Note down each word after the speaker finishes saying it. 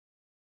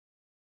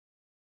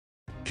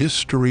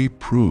History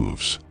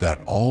proves that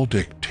all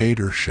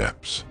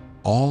dictatorships,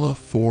 all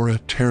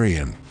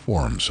authoritarian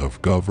forms of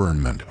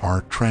government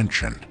are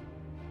trenchant.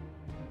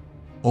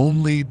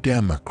 Only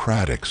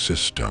democratic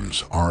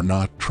systems are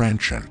not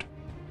trenchant.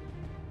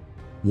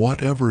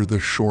 Whatever the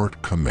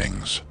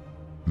shortcomings,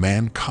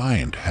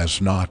 mankind has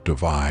not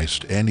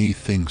devised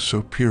anything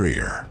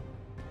superior.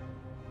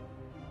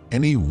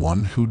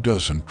 Anyone who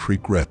doesn't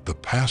regret the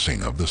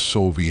passing of the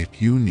Soviet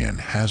Union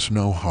has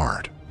no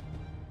heart.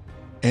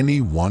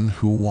 Anyone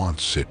who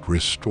wants it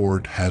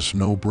restored has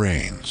no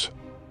brains.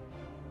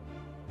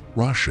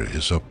 Russia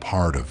is a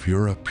part of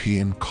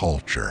European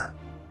culture.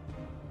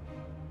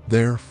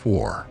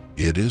 Therefore,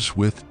 it is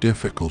with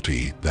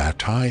difficulty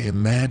that I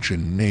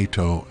imagine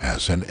NATO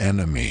as an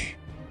enemy.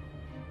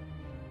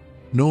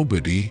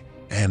 Nobody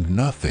and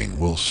nothing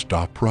will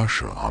stop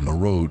Russia on the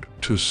road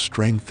to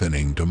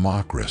strengthening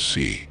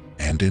democracy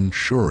and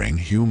ensuring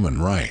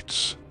human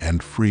rights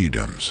and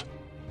freedoms.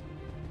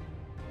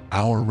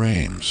 Our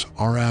aims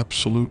are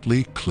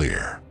absolutely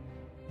clear.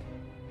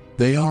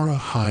 They are a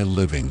high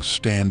living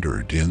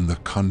standard in the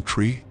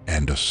country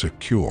and a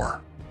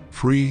secure,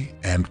 free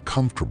and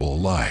comfortable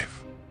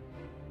life.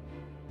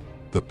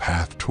 The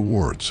path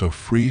towards a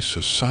free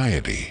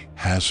society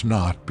has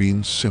not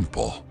been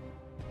simple.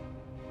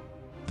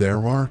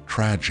 There are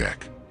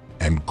tragic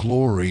and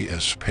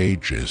glorious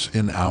pages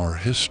in our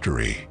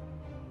history.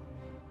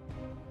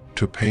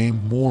 To pay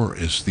more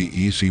is the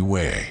easy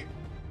way.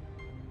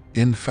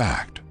 In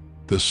fact,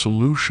 the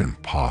solution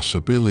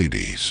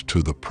possibilities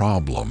to the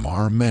problem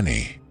are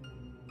many.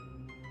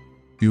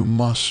 You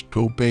must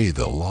obey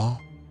the law,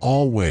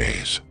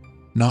 always,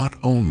 not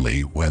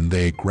only when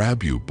they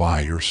grab you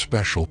by your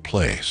special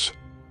place.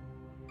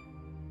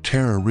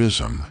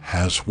 Terrorism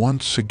has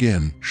once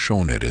again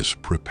shown it is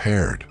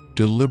prepared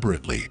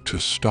deliberately to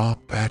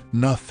stop at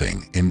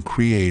nothing in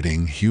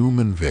creating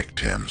human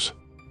victims.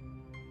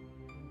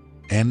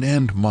 An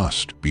end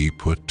must be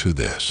put to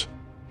this.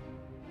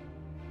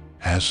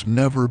 As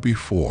never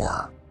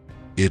before,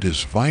 it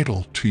is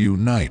vital to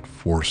unite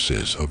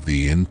forces of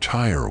the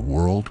entire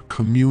world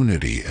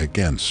community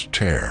against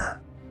terror.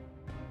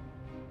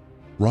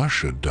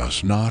 Russia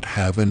does not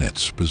have in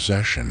its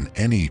possession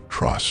any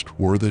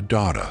trustworthy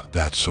data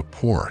that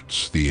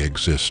supports the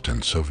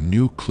existence of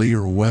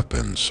nuclear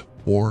weapons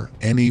or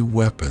any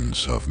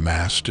weapons of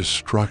mass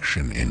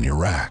destruction in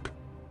Iraq,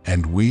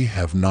 and we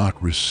have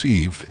not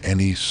received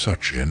any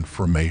such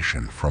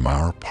information from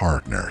our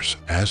partners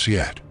as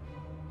yet.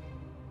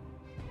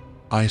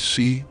 I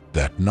see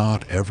that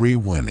not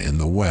everyone in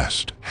the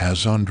West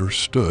has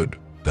understood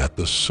that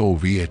the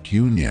Soviet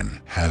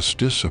Union has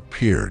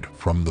disappeared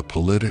from the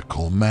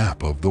political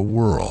map of the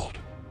world,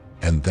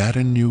 and that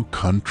a new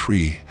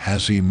country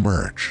has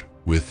emerged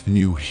with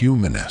new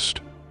humanist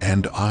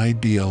and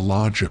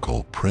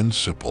ideological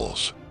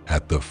principles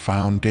at the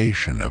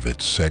foundation of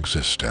its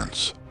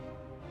existence.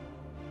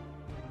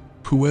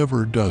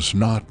 Whoever does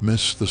not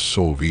miss the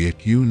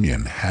Soviet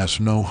Union has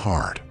no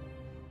heart.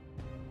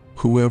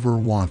 Whoever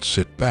wants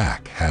it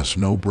back has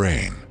no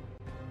brain.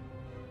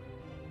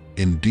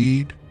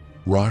 Indeed,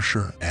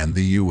 Russia and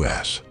the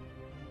US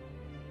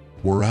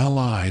were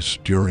allies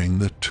during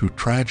the two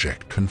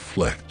tragic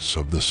conflicts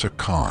of the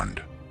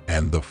Second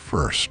and the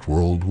First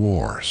World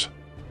Wars,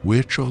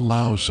 which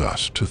allows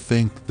us to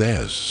think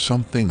there's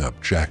something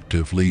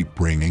objectively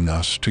bringing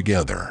us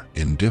together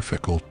in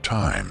difficult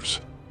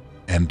times.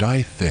 And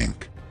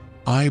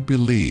I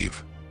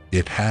believe,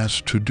 it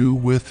has to do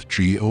with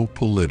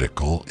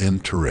geopolitical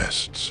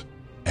interests,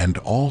 and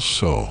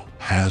also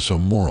has a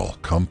moral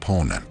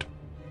component.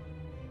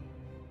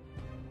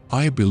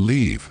 I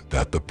believe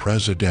that the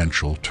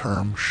presidential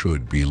term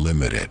should be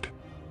limited.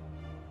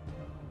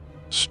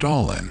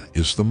 Stalin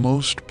is the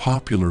most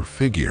popular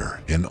figure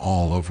in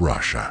all of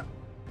Russia.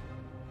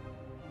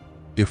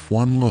 If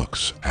one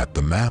looks at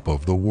the map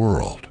of the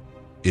world,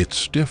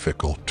 it's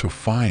difficult to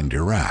find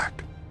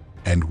Iraq,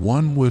 and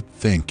one would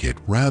think it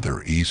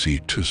rather easy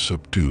to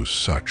subdue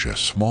such a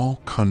small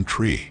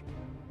country.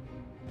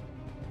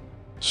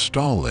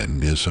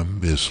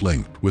 Stalinism is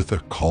linked with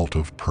a cult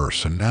of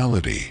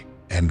personality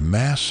and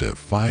massive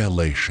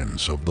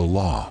violations of the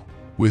law,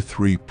 with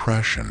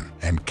repression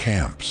and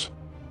camps.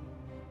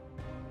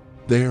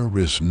 There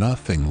is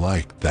nothing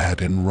like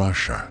that in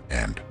Russia,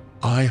 and,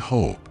 I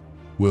hope,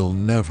 will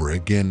never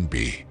again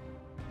be.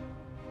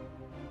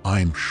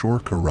 I'm sure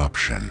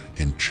corruption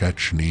in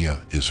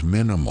Chechnya is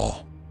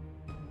minimal.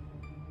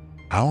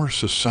 Our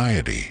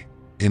society,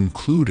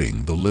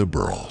 including the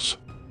liberals,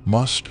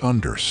 must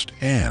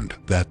understand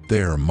that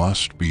there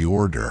must be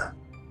order.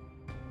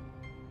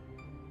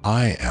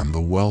 I am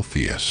the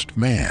wealthiest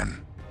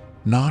man,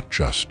 not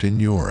just in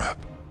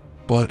Europe,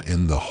 but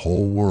in the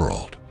whole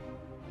world.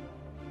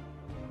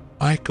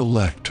 I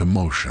collect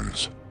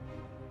emotions.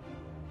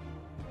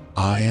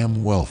 I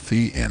am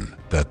wealthy in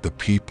that the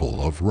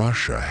people of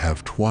Russia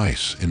have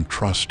twice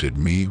entrusted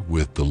me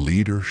with the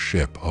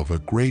leadership of a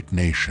great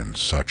nation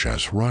such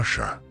as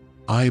Russia.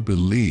 I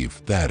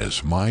believe that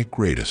is my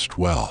greatest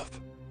wealth.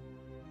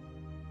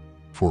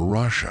 For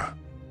Russia,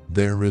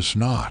 there is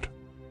not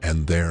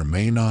and there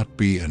may not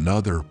be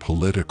another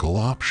political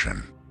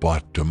option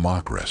but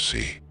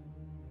democracy.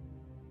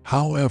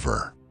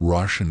 However,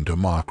 Russian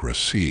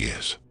democracy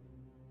is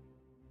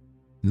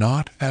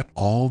not at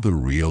all the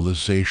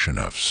realization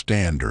of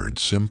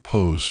standards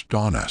imposed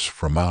on us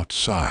from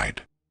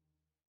outside.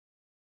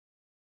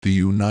 The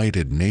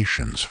United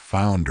Nations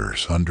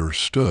founders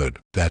understood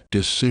that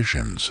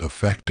decisions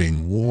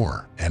affecting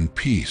war and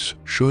peace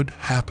should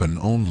happen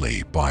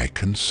only by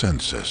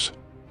consensus,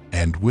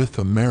 and with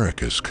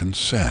America's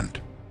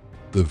consent,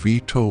 the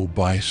veto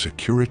by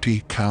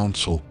Security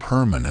Council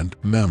permanent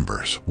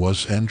members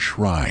was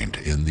enshrined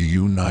in the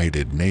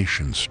United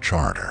Nations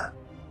Charter.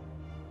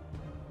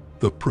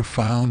 The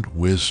profound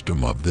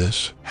wisdom of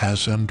this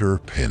has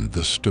underpinned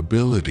the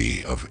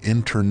stability of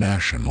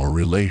international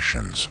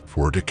relations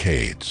for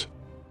decades.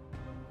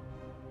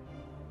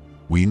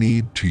 We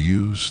need to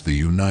use the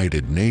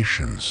United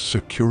Nations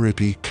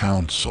Security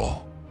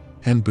Council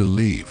and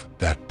believe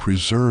that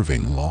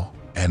preserving law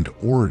and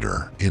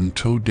order in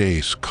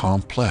today's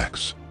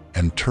complex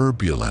and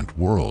turbulent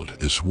world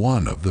is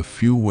one of the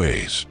few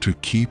ways to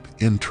keep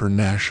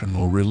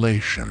international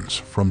relations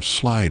from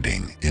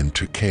sliding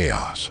into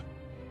chaos.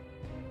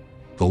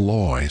 The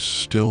law is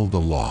still the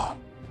law,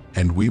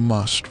 and we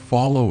must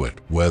follow it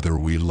whether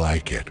we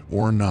like it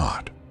or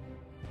not.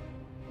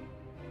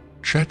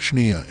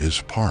 Chechnya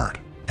is part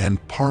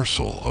and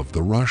parcel of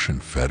the Russian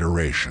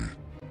Federation.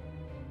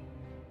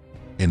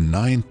 In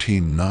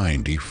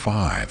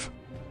 1995,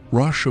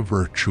 Russia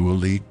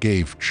virtually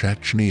gave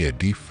Chechnya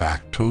de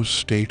facto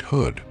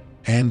statehood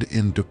and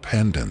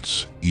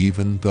independence,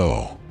 even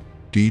though,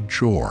 de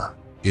jure,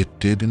 it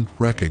didn't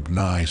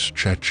recognize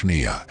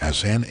Chechnya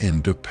as an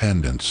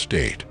independent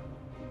state.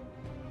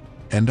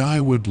 And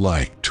I would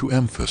like to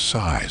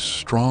emphasize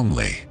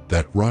strongly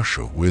that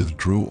Russia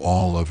withdrew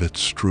all of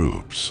its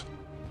troops.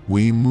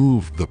 We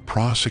moved the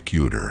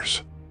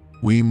prosecutors.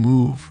 We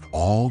moved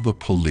all the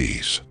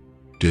police,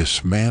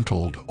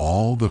 dismantled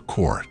all the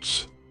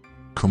courts.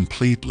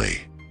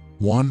 Completely,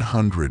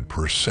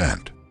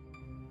 100%.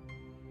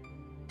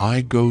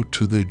 I go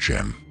to the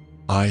gym,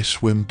 I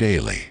swim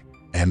daily,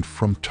 and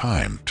from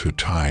time to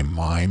time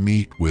I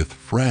meet with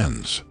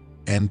friends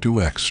and do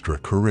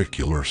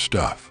extracurricular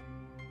stuff.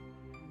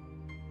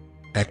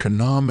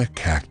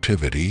 Economic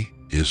activity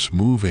is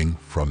moving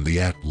from the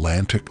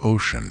Atlantic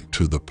Ocean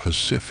to the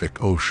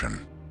Pacific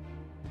Ocean.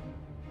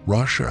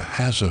 Russia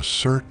has a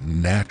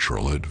certain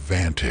natural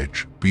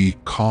advantage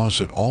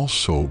because it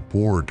also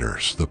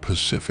borders the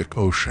Pacific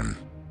Ocean.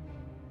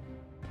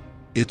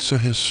 It's a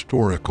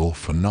historical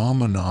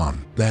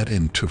phenomenon that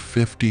into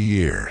 50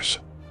 years,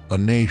 a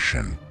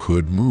nation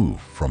could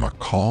move from a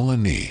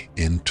colony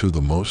into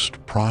the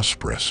most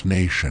prosperous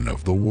nation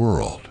of the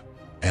world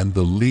and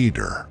the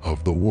leader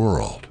of the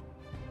world.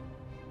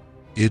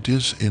 It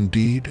is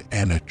indeed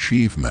an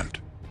achievement,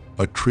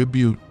 a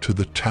tribute to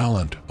the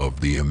talent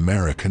of the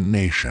American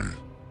nation,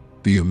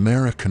 the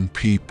American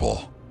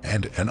people,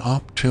 and an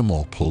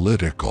optimal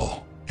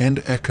political and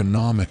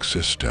economic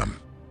system.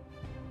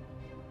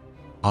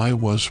 I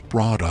was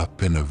brought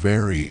up in a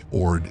very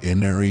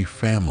ordinary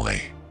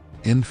family,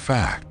 in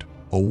fact,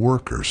 a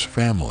worker's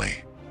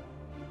family.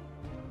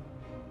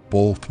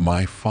 Both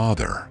my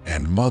father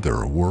and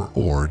mother were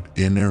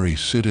ordinary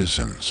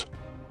citizens.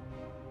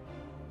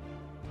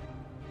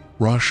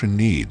 Russia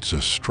needs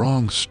a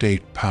strong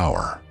state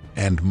power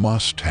and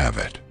must have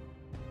it.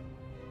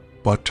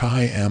 But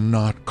I am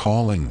not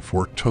calling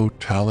for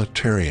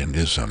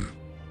totalitarianism.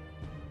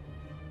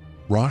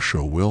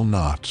 Russia will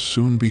not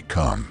soon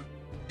become,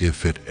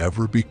 if it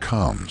ever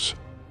becomes,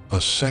 a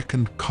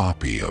second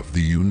copy of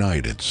the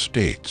United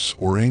States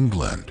or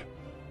England,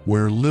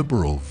 where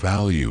liberal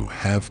values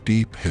have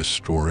deep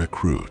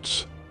historic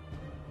roots.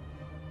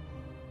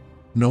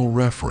 No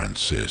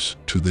references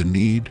to the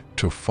need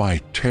to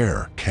fight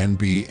terror can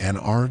be an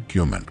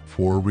argument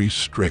for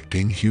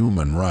restricting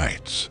human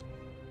rights.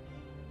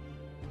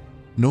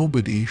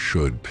 Nobody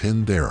should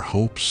pin their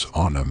hopes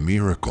on a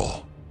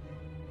miracle.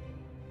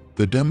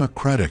 The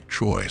democratic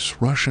choice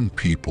Russian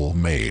people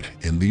made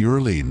in the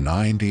early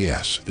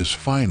 90s is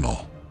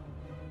final.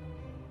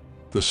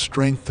 The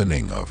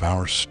strengthening of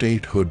our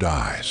statehood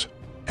is,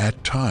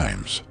 at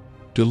times,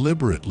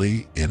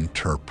 deliberately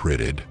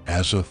interpreted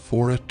as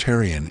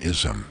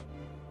authoritarianism.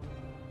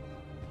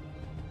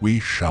 We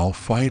shall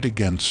fight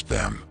against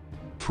them,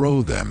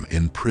 throw them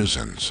in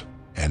prisons,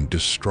 and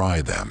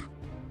destroy them.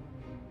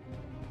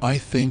 I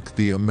think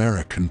the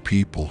American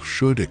people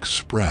should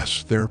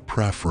express their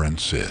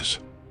preferences,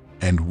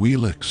 and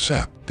we'll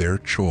accept their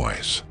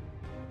choice.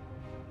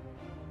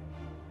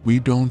 We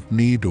don't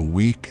need a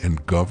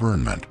weakened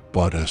government,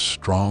 but a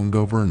strong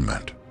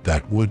government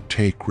that would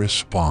take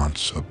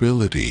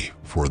responsibility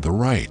for the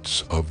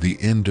rights of the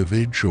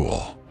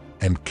individual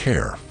and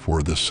care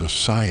for the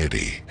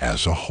society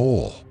as a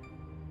whole.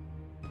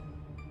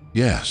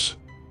 Yes,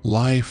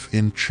 life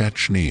in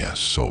Chechnya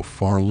so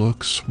far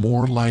looks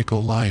more like a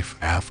life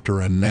after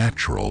a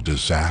natural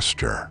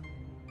disaster.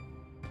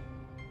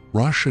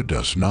 Russia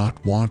does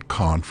not want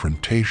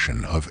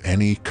confrontation of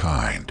any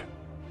kind.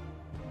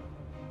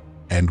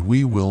 and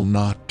we will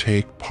not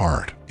take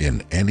part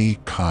in any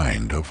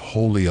kind of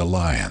holy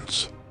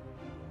alliance.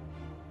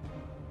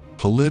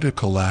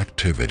 Political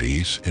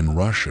activities in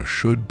Russia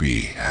should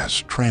be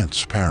as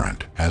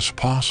transparent as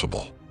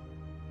possible.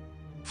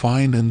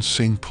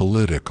 Financing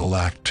political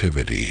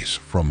activities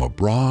from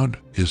abroad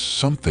is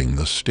something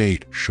the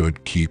state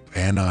should keep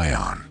an eye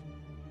on.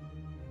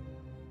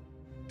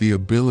 The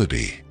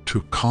ability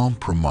to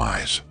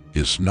compromise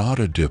is not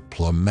a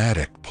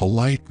diplomatic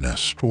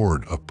politeness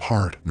toward a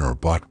partner,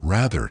 but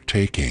rather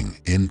taking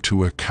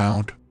into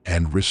account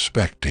and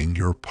respecting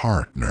your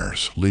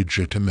partner's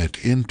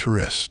legitimate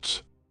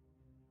interests.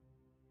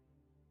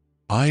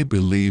 I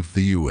believe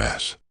the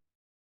U.S.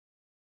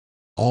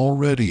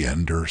 already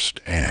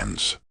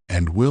understands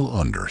and will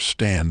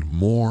understand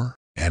more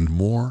and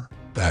more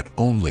that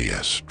only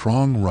a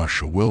strong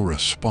Russia will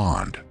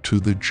respond to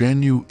the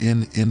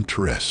genuine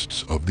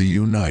interests of the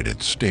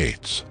United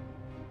States.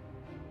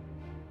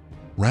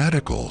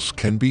 Radicals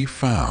can be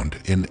found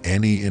in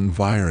any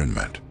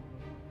environment.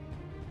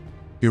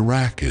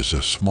 Iraq is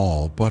a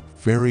small but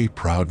very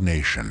proud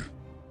nation.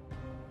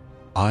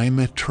 I'm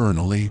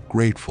eternally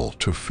grateful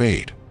to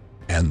fate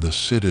and the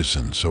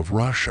citizens of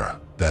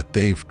Russia that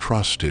they've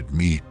trusted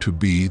me to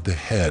be the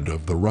head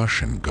of the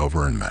Russian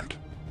government.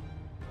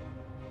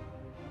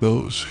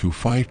 Those who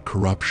fight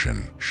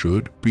corruption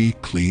should be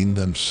clean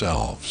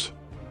themselves.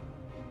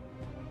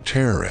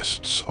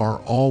 Terrorists are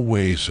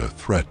always a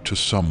threat to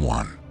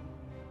someone.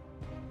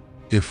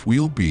 If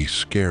we'll be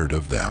scared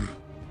of them,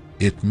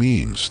 it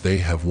means they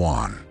have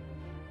won.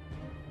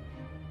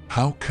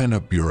 How can a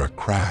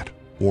bureaucrat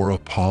or a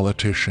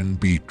politician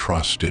be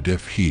trusted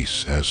if he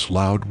says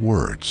loud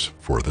words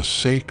for the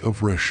sake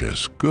of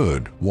Russia's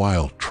good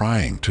while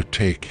trying to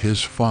take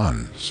his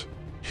funds,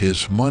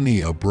 his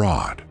money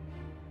abroad?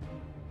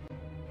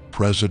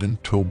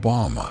 President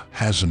Obama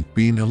hasn't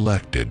been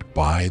elected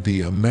by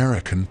the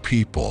American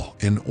people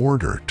in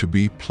order to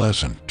be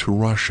pleasant to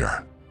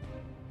Russia.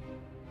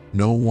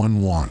 No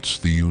one wants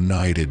the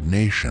United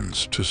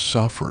Nations to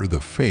suffer the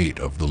fate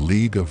of the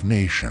League of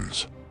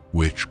Nations,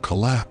 which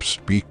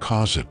collapsed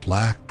because it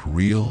lacked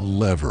real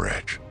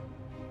leverage.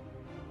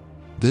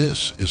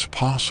 This is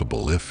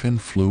possible if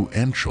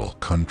influential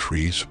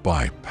countries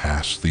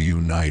bypass the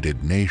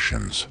United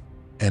Nations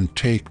and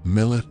take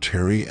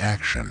military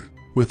action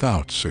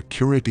without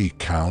Security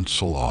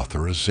Council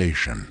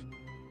authorization.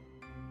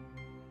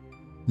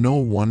 No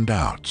one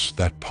doubts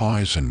that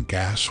poison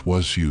gas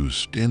was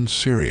used in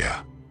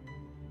Syria,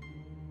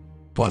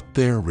 but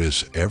there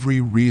is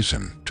every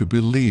reason to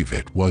believe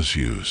it was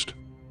used,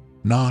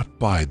 not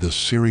by the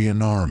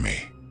Syrian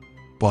army,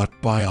 but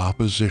by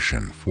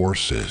opposition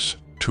forces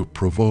to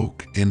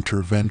provoke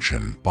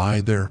intervention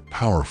by their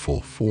powerful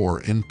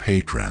foreign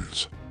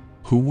patrons,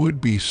 who would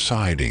be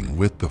siding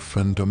with the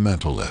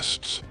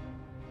fundamentalists.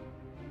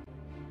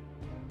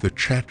 The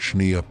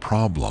Chechnya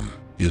problem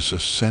is a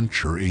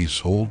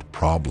centuries-old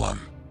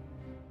problem.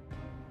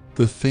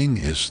 The thing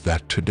is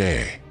that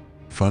today,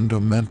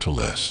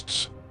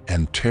 fundamentalists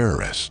and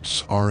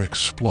terrorists are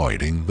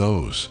exploiting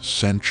those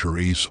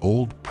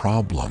centuries-old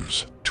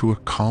problems to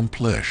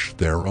accomplish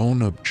their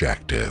own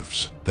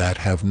objectives that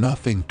have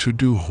nothing to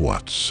do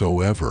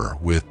whatsoever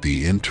with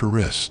the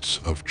interests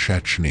of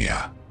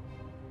Chechnya.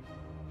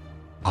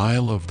 I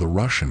love the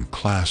Russian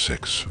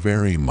classics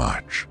very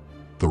much,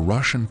 the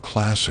Russian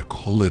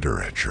classical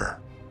literature.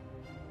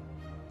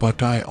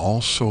 But I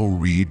also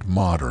read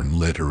modern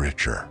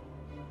literature.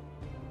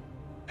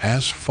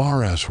 As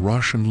far as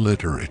Russian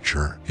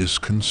literature is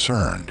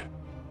concerned,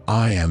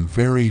 I am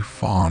very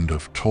fond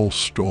of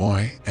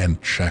Tolstoy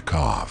and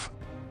Chekhov,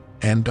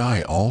 and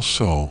I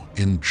also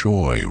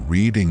enjoy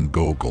reading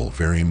Gogol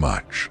very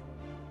much.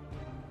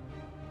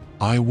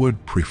 I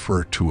would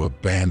prefer to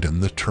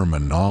abandon the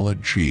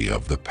terminology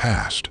of the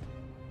past.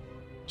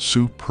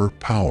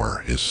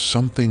 Superpower is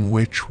something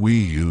which we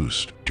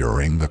used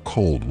during the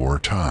Cold War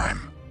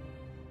time.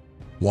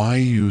 Why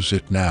use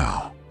it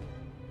now?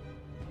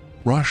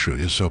 Russia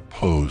is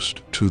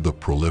opposed to the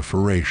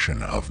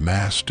proliferation of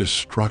mass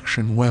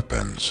destruction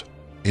weapons,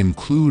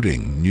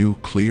 including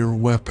nuclear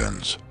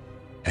weapons,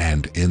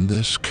 and in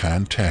this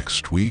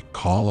context we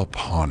call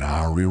upon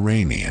our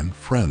Iranian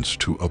friends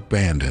to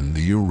abandon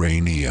the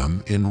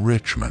uranium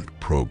enrichment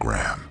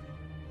program.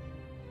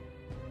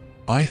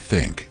 I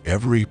think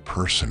every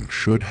person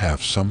should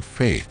have some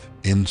faith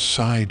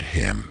inside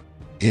him,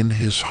 in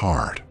his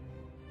heart.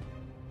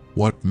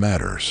 What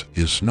matters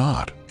is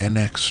not an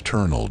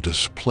external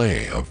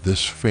display of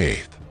this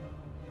faith,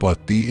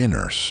 but the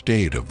inner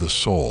state of the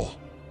soul.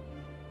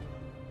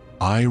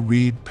 I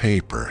read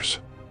papers,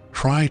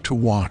 try to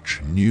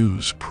watch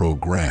news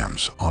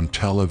programs on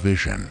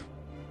television,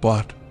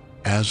 but,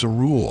 as a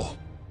rule,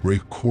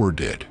 record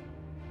it.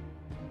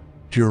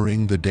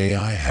 During the day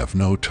I have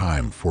no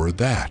time for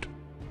that,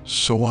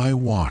 so I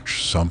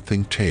watch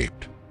something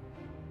taped.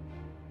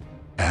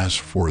 As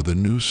for the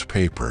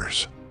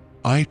newspapers,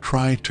 I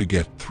try to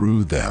get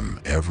through them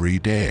every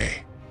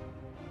day.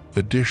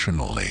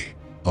 Additionally,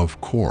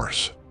 of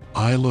course,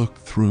 I look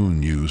through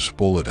news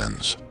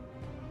bulletins.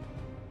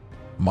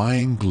 My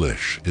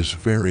English is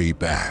very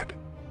bad.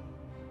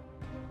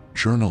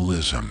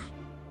 Journalism,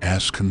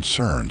 as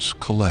concerns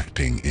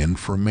collecting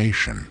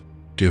information,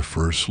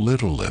 differs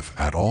little if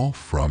at all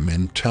from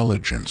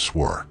intelligence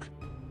work.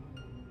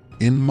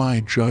 In my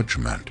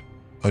judgment,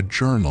 a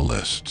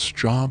journalist's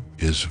job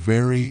is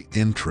very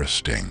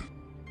interesting